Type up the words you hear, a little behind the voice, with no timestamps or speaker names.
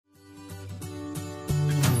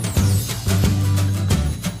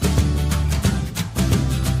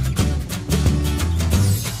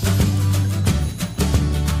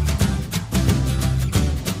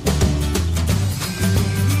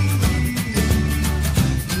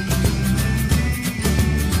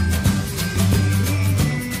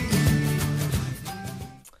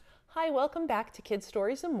welcome back to Kids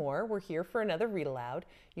Stories and More. We're here for another Read Aloud.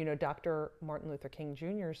 You know, Dr. Martin Luther King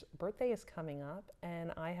Jr.'s birthday is coming up,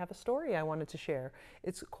 and I have a story I wanted to share.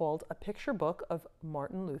 It's called A Picture Book of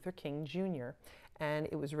Martin Luther King Jr., and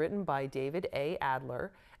it was written by David A.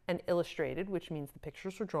 Adler and illustrated, which means the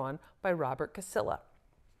pictures were drawn, by Robert Casilla.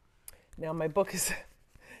 Now, my book has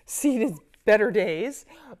seen its better days,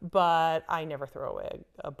 but I never throw away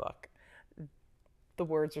a book. The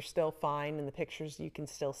words are still fine and the pictures you can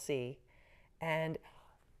still see. And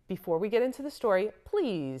before we get into the story,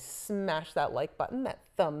 please smash that like button, that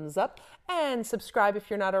thumbs up, and subscribe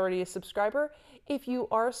if you're not already a subscriber. If you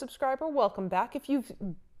are a subscriber, welcome back. If you've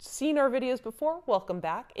seen our videos before, welcome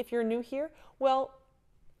back. If you're new here, well,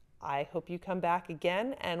 I hope you come back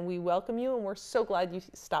again, and we welcome you, and we're so glad you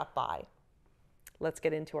stopped by. Let's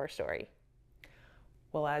get into our story.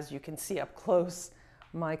 Well, as you can see up close,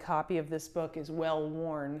 my copy of this book is well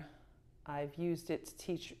worn. I've used it to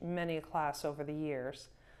teach many a class over the years,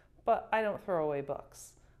 but I don't throw away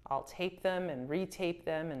books. I'll tape them and retape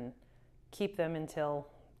them and keep them until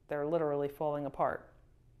they're literally falling apart.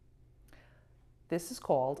 This is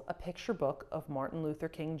called A Picture Book of Martin Luther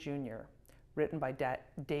King Jr., written by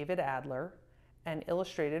David Adler and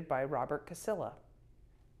illustrated by Robert Casilla.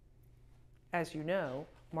 As you know,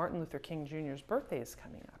 Martin Luther King Jr.'s birthday is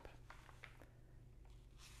coming up.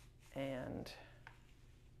 And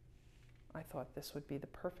I thought this would be the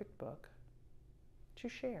perfect book to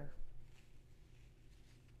share.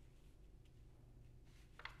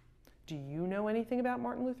 Do you know anything about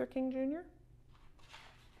Martin Luther King Jr.?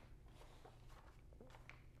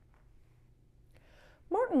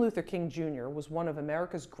 Martin Luther King Jr. was one of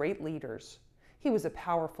America's great leaders. He was a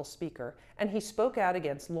powerful speaker, and he spoke out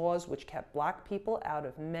against laws which kept Black people out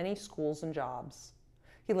of many schools and jobs.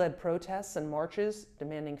 He led protests and marches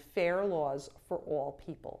demanding fair laws for all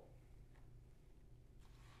people.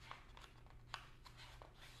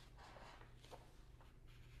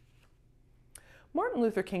 Martin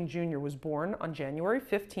Luther King Jr. was born on January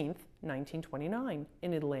 15, 1929,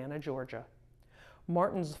 in Atlanta, Georgia.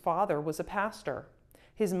 Martin's father was a pastor.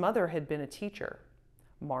 His mother had been a teacher.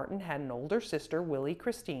 Martin had an older sister, Willie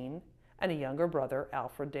Christine, and a younger brother,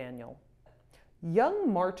 Alfred Daniel.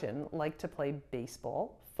 Young Martin liked to play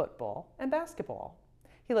baseball, football, and basketball.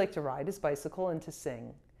 He liked to ride his bicycle and to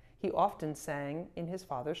sing. He often sang in his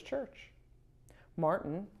father's church.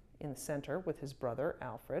 Martin in the center with his brother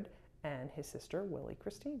Alfred and his sister Willie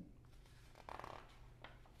Christine.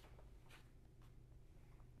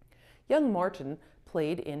 Young Martin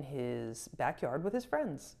played in his backyard with his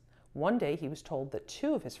friends. One day he was told that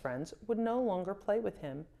two of his friends would no longer play with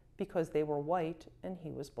him because they were white and he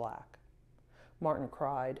was black. Martin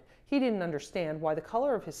cried. He didn't understand why the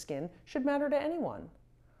color of his skin should matter to anyone.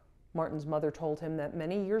 Martin's mother told him that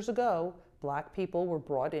many years ago, Black people were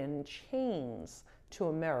brought in chains to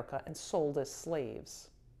America and sold as slaves.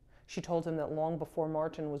 She told him that long before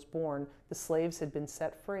Martin was born, the slaves had been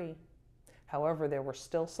set free. However, there were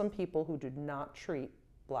still some people who did not treat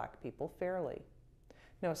Black people fairly.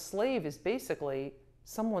 Now, a slave is basically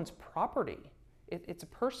someone's property. It's a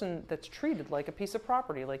person that's treated like a piece of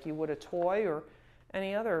property, like you would a toy or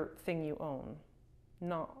any other thing you own.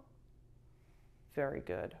 Not very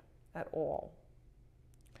good at all.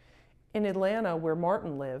 In Atlanta, where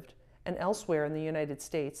Martin lived, and elsewhere in the United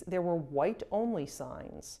States, there were white-only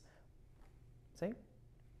signs. See?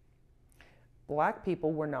 Black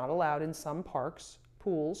people were not allowed in some parks,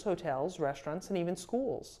 pools, hotels, restaurants, and even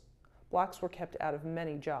schools. Blacks were kept out of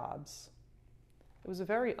many jobs. It was a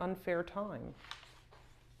very unfair time.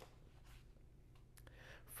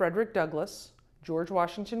 Frederick Douglass, George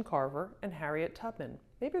Washington Carver, and Harriet Tubman.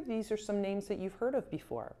 Maybe these are some names that you've heard of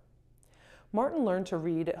before. Martin learned to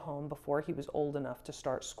read at home before he was old enough to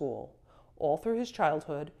start school. All through his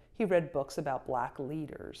childhood, he read books about Black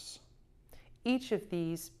leaders. Each of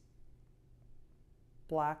these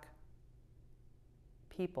Black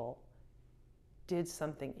people did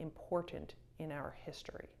something important in our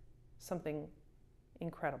history, something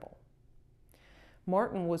incredible.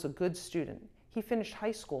 Martin was a good student. He finished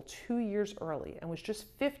high school 2 years early and was just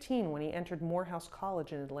 15 when he entered Morehouse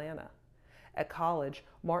College in Atlanta. At college,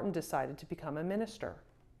 Martin decided to become a minister.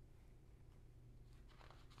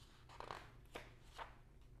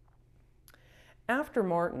 After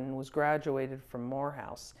Martin was graduated from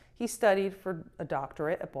Morehouse, he studied for a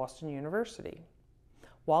doctorate at Boston University.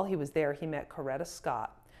 While he was there, he met Coretta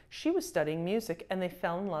Scott. She was studying music, and they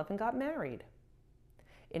fell in love and got married.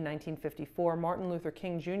 In 1954, Martin Luther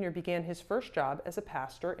King Jr. began his first job as a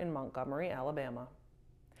pastor in Montgomery, Alabama.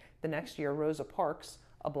 The next year, Rosa Parks,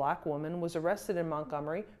 a Black woman, was arrested in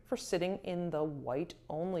Montgomery for sitting in the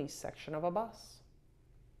white-only section of a bus.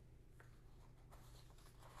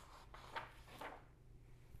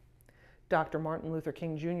 Dr. Martin Luther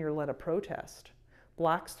King Jr. led a protest.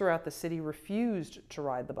 Blacks throughout the city refused to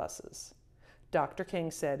ride the buses. Dr. King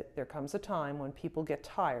said, "There comes a time when people get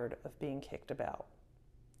tired of being kicked about."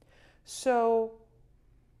 So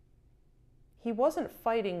he wasn't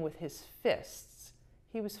fighting with his fists.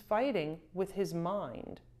 He was fighting with his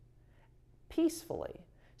mind, peacefully.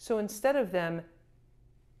 So instead of them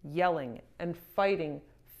yelling and fighting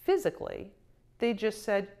physically, they just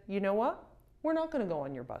said, "You know what? We're not going to go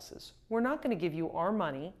on your buses. We're not going to give you our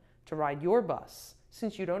money to ride your bus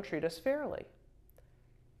since you don't treat us fairly."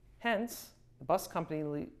 Hence, the bus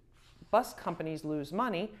companies lose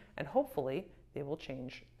money, and hopefully they will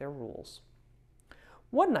change their rules.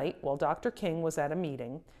 One night, while Dr. King was at a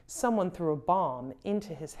meeting, someone threw a bomb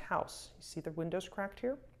into his house. You see the windows cracked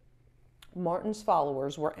here? Martin's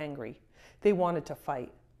followers were angry. They wanted to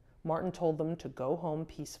fight. Martin told them to go home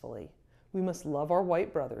peacefully. "We must love our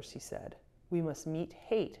white brothers," he said. "We must meet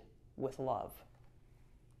hate with love."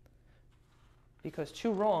 Because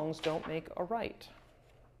two wrongs don't make a right.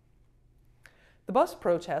 The bus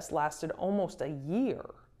protest lasted almost a year.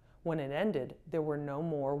 When it ended, there were no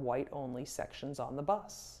more white-only sections on the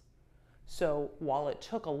bus. So while it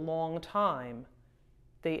took a long time,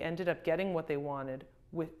 they ended up getting what they wanted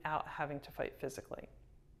without having to fight physically.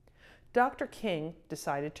 Dr. King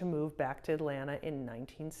decided to move back to Atlanta in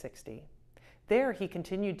 1960. There, he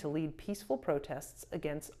continued to lead peaceful protests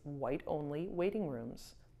against white-only waiting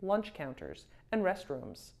rooms, lunch counters, and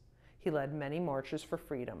restrooms. He led many marches for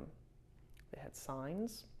freedom. They had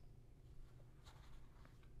signs.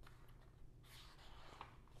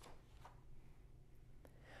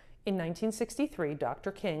 In 1963,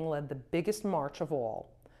 Dr. King led the biggest march of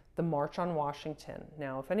all, the March on Washington.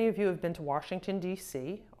 Now, if any of you have been to Washington,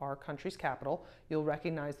 D.C., our country's capital, you'll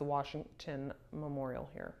recognize the Washington Memorial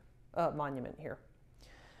here, monument here.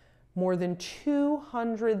 More than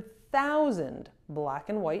 200,000 black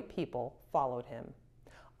and white people followed him.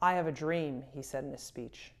 "I have a dream," he said in his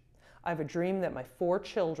speech. "I have a dream that my 4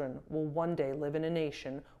 children will one day live in a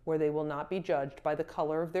nation where they will not be judged by the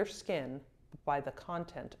color of their skin, but by the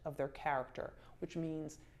content of their character," which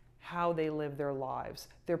means how they live their lives,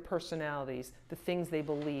 their personalities, the things they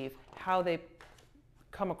believe, how they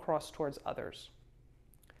come across towards others.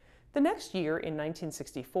 The next year, in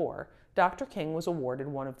 1964, Dr. King was awarded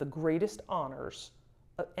one of the greatest honors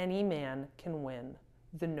any man can win,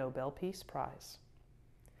 the Nobel Peace Prize.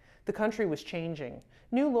 The country was changing.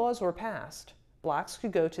 New laws were passed. Blacks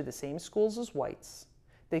could go to the same schools as whites.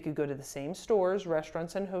 They could go to the same stores,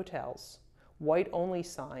 restaurants, and hotels. White-only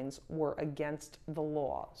signs were against the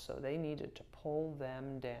law, so they needed to pull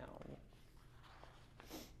them down.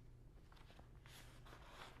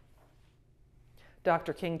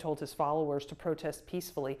 Dr. King told his followers to protest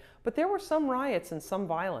peacefully, but there were some riots and some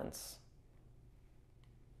violence.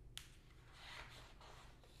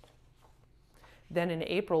 Then in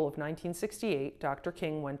April of 1968, Dr.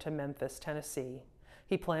 King went to Memphis, Tennessee.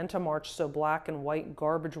 He planned to march so black and white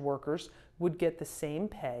garbage workers would get the same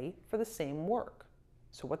pay for the same work.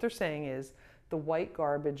 So what they're saying is the white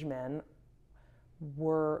garbage men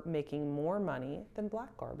were making more money than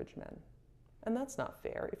black garbage men. And that's not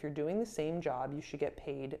fair. If you're doing the same job, you should get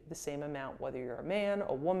paid the same amount, whether you're a man,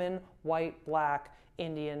 a woman, white, black,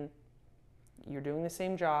 Indian. You're doing the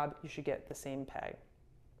same job, you should get the same pay.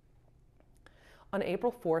 On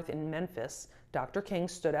April 4th in Memphis, Dr. King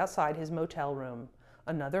stood outside his motel room.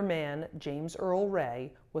 Another man, James Earl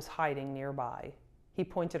Ray, was hiding nearby. He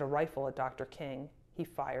pointed a rifle at Dr. King. He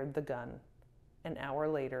fired the gun. An hour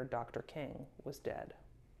later, Dr. King was dead.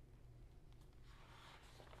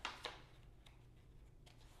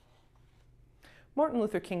 Martin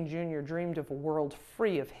Luther King Jr. dreamed of a world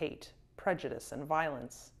free of hate, prejudice, and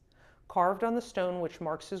violence. Carved on the stone which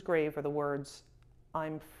marks his grave are the words,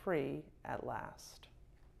 "I'm free at last."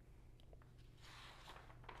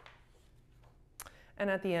 And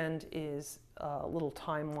at the end is a little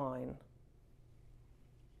timeline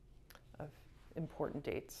of important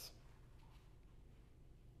dates.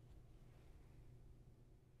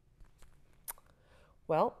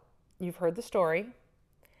 Well, you've heard the story.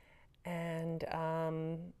 And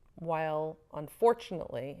while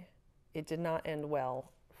unfortunately it did not end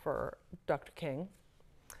well for Dr. King,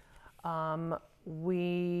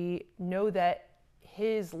 we know that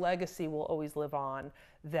his legacy will always live on,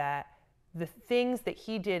 that the things that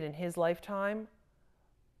he did in his lifetime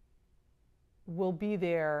will be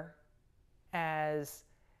there as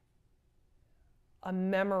a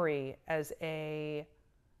memory, as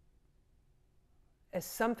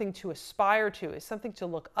something to aspire to, as something to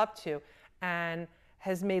look up to, and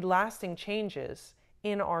has made lasting changes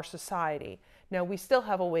in our society. Now, we still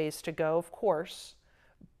have a ways to go, of course,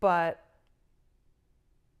 but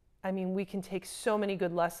I mean, we can take so many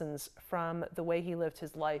good lessons from the way he lived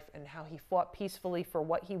his life and how he fought peacefully for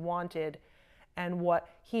what he wanted and what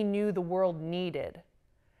he knew the world needed.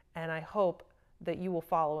 And I hope that you will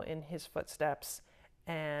follow in his footsteps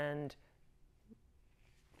and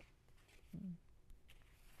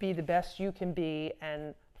be the best you can be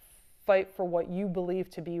and fight for what you believe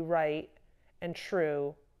to be right and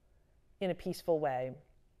true in a peaceful way.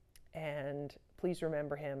 And please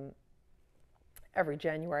remember him every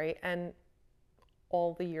January and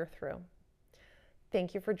all the year through.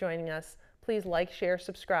 Thank you for joining us. Please like, share,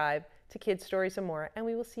 subscribe to Kids Stories and More, and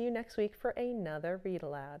we will see you next week for another Read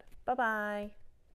Aloud. Bye-bye.